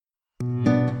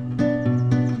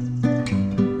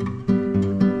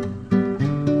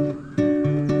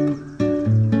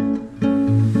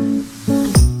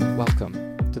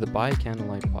By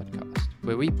Candlelight podcast,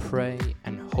 where we pray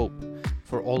and hope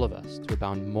for all of us to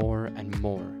abound more and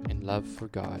more in love for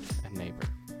God and neighbor.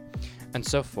 And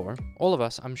so for all of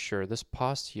us, I'm sure this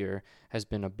past year has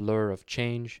been a blur of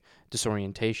change,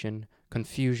 disorientation,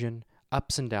 confusion,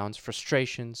 ups and downs,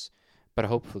 frustrations, but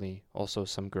hopefully also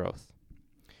some growth.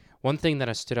 One thing that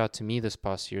has stood out to me this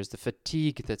past year is the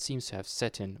fatigue that seems to have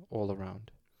set in all around.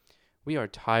 We are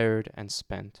tired and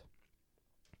spent.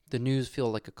 The news feel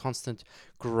like a constant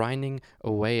grinding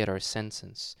away at our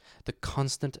senses. The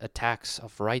constant attacks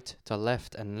of right to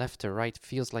left and left to right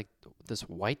feels like this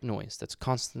white noise that's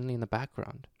constantly in the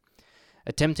background.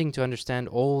 Attempting to understand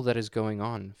all that is going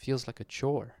on feels like a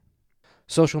chore.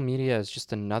 Social media is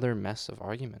just another mess of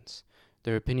arguments.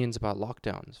 Their opinions about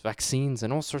lockdowns, vaccines,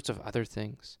 and all sorts of other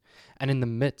things. And in the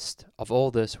midst of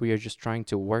all this, we are just trying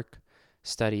to work,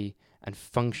 study, and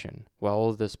function while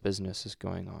all this business is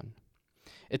going on.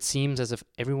 It seems as if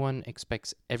everyone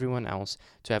expects everyone else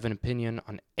to have an opinion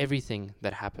on everything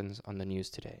that happens on the news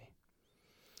today.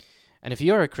 And if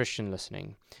you are a Christian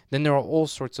listening, then there are all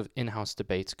sorts of in-house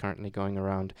debates currently going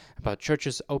around about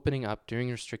churches opening up during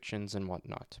restrictions and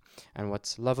whatnot, and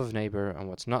what's love of neighbor and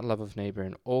what's not love of neighbor,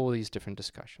 and all these different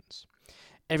discussions.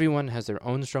 Everyone has their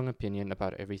own strong opinion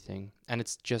about everything, and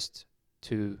it's just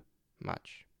too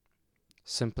much.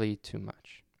 Simply too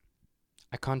much.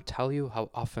 I can't tell you how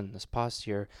often this past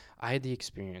year I had the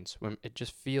experience when it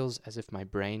just feels as if my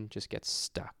brain just gets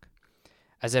stuck,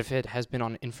 as if it has been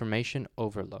on information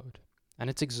overload, and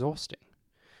it's exhausting.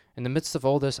 In the midst of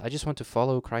all this, I just want to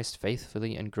follow Christ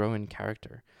faithfully and grow in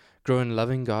character, grow in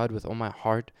loving God with all my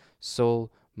heart,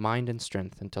 soul, mind, and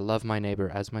strength, and to love my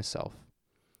neighbor as myself.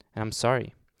 And I'm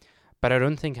sorry, but I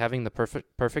don't think having the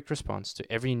perfect response to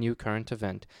every new current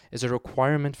event is a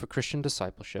requirement for Christian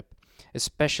discipleship,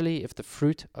 especially if the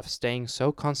fruit of staying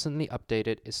so constantly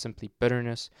updated is simply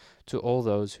bitterness to all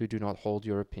those who do not hold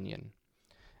your opinion.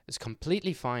 It's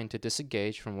completely fine to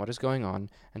disengage from what is going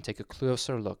on and take a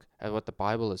closer look at what the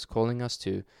Bible is calling us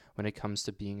to when it comes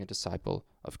to being a disciple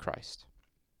of Christ.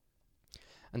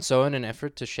 And so in an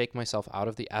effort to shake myself out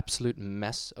of the absolute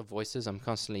mess of voices I'm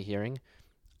constantly hearing,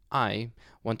 I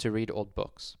want to read old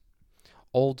books.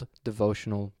 Old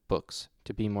devotional books,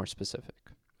 to be more specific.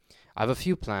 I have a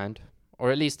few planned,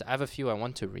 or at least I have a few I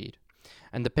want to read,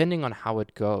 and depending on how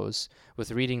it goes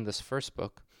with reading this first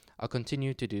book, I'll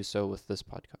continue to do so with this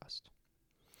podcast.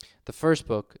 The first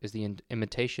book is The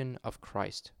Imitation of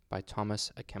Christ by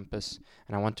Thomas à Kempis,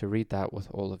 and I want to read that with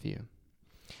all of you.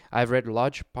 I've read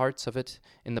large parts of it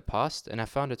in the past, and I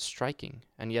found it striking,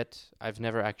 and yet I've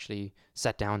never actually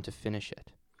sat down to finish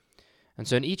it. And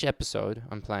so in each episode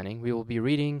I'm planning, we will be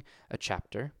reading a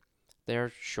chapter. They're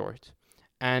short.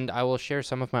 And I will share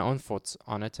some of my own thoughts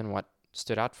on it and what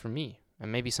stood out for me,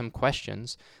 and maybe some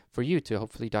questions for you to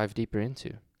hopefully dive deeper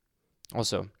into.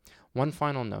 Also, one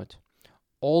final note.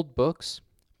 Old books,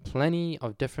 plenty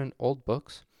of different old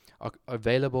books, are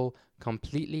available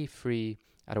completely free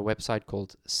at a website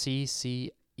called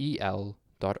ccel.org.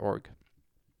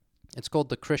 It's called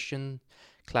the Christian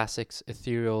Classics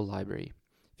Ethereal Library.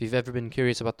 If you've ever been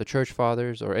curious about the Church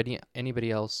Fathers or anybody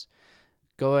else,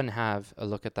 go and have a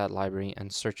look at that library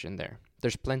and search in there.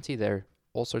 There's plenty there,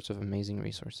 all sorts of amazing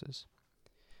resources.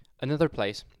 Another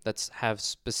place that's have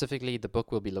specifically the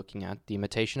book we'll be looking at, The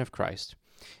Imitation of Christ,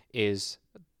 is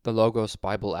the Logos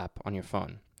Bible app on your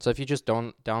phone. So if you just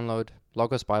download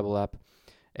Logos Bible app,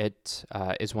 it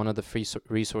is one of the free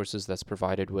resources that's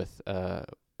provided with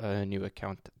a new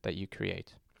account that you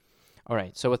create. All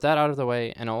right, so with that out of the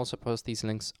way, and I'll also post these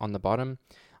links on the bottom,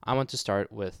 I want to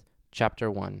start with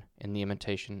Chapter 1 in The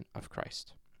Imitation of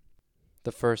Christ.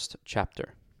 The first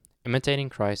chapter, Imitating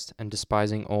Christ and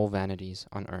Despising all Vanities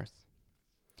on Earth.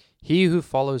 He who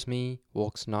follows me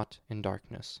walks not in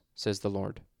darkness, says the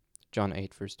Lord. John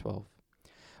 8, verse 12.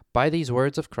 By these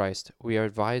words of Christ, we are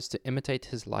advised to imitate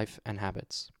his life and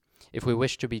habits, if we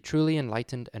wish to be truly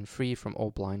enlightened and free from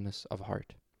all blindness of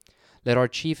heart. Let our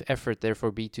chief effort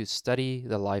therefore be to study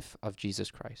the life of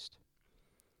Jesus Christ.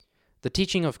 The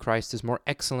teaching of Christ is more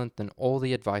excellent than all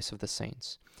the advice of the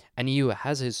saints, and he who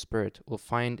has his Spirit will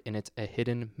find in it a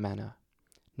hidden manna.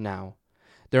 Now,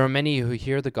 there are many who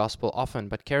hear the gospel often,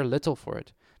 but care little for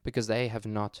it, because they have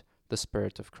not the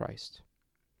Spirit of Christ.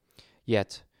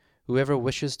 Yet, whoever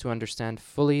wishes to understand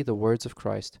fully the words of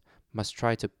Christ must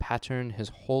try to pattern his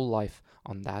whole life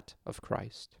on that of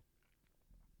Christ.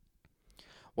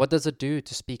 What does it do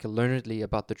to speak learnedly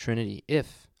about the Trinity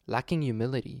if, lacking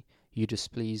humility, you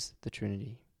displease the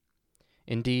Trinity?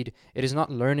 Indeed, it is not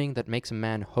learning that makes a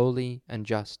man holy and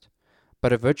just,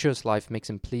 but a virtuous life makes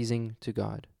him pleasing to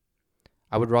God.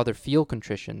 I would rather feel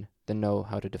contrition than know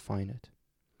how to define it.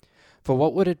 For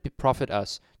what would it profit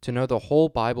us to know the whole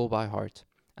Bible by heart,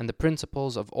 and the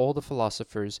principles of all the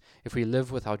philosophers, if we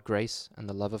live without grace and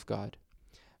the love of God?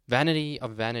 Vanity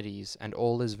of vanities, and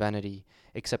all is vanity,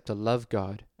 except to love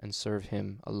God and serve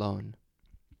Him alone.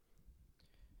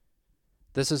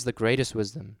 This is the greatest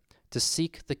wisdom, to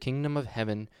seek the kingdom of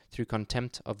heaven through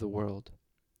contempt of the world.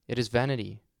 It is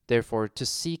vanity, therefore, to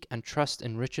seek and trust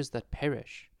in riches that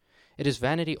perish. It is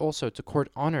vanity also to court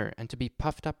honor and to be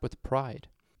puffed up with pride.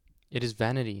 It is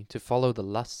vanity to follow the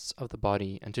lusts of the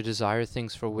body and to desire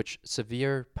things for which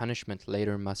severe punishment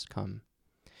later must come.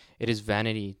 It is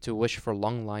vanity to wish for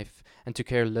long life and to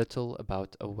care little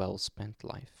about a well-spent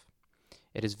life.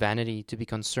 It is vanity to be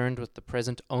concerned with the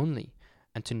present only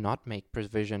and to not make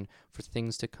provision for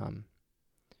things to come.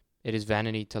 It is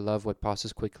vanity to love what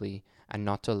passes quickly and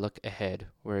not to look ahead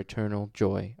where eternal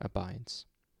joy abides.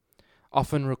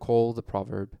 Often recall the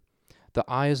proverb, "The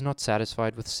eye is not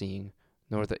satisfied with seeing,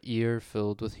 nor the ear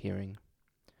filled with hearing."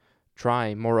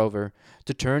 Try, moreover,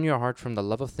 to turn your heart from the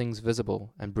love of things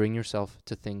visible and bring yourself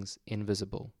to things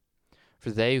invisible.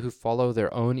 For they who follow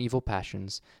their own evil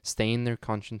passions stain their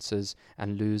consciences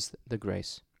and lose the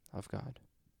grace of God.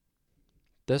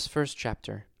 This first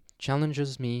chapter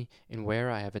challenges me in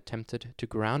where I have attempted to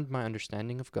ground my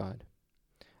understanding of God.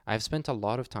 I have spent a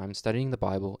lot of time studying the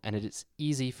Bible, and it is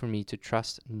easy for me to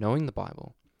trust knowing the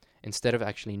Bible instead of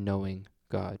actually knowing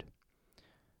God.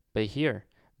 But here,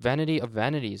 vanity of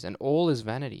vanities, and all is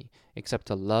vanity, except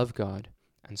to love God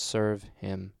and serve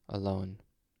Him alone.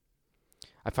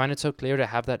 I find it so clear to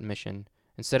have that mission,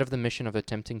 instead of the mission of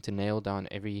attempting to nail down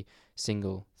every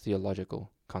single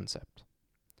theological concept.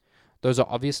 Those are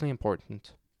obviously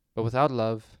important, but without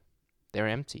love, they're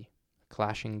empty, a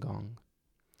clashing gong.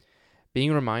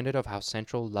 Being reminded of how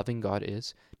central loving God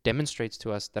is demonstrates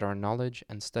to us that our knowledge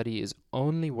and study is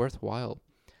only worthwhile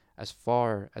as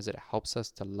far as it helps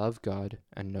us to love God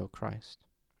and know Christ.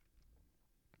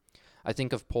 I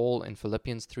think of Paul in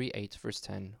Philippians 3:8 verse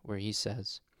 10, where he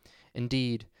says,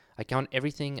 "Indeed, I count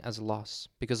everything as loss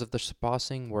because of the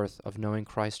surpassing worth of knowing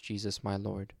Christ Jesus my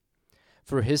Lord.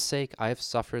 For His sake I have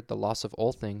suffered the loss of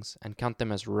all things and count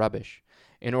them as rubbish,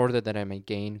 in order that I may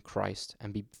gain Christ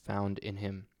and be found in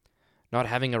Him, not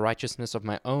having a righteousness of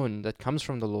my own that comes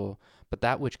from the law, but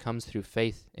that which comes through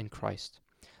faith in Christ,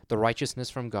 the righteousness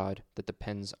from God that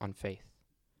depends on faith,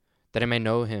 that I may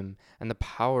know Him and the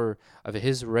power of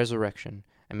His resurrection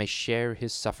and may share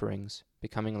His sufferings,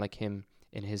 becoming like Him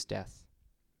in His death."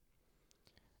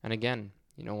 And again,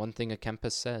 one thing a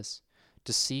Kempis says,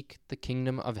 to seek the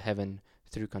kingdom of heaven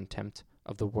through contempt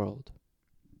of the world.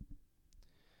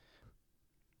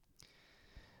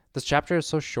 This chapter is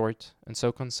so short and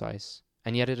so concise,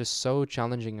 and yet it is so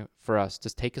challenging for us to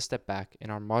take a step back in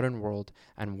our modern world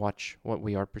and watch what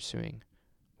we are pursuing,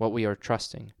 what we are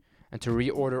trusting, and to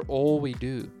reorder all we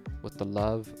do with the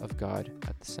love of God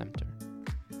at the center.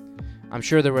 I'm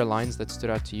sure there were lines that stood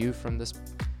out to you from this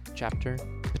chapter,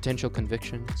 potential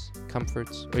convictions,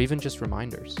 comforts, or even just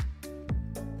reminders.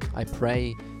 I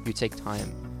pray you take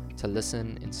time to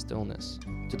listen in stillness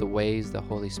to the ways the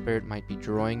Holy Spirit might be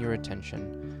drawing your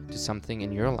attention to something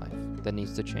in your life that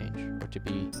needs to change or to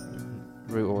be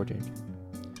reordered.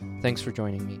 Thanks for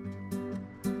joining me.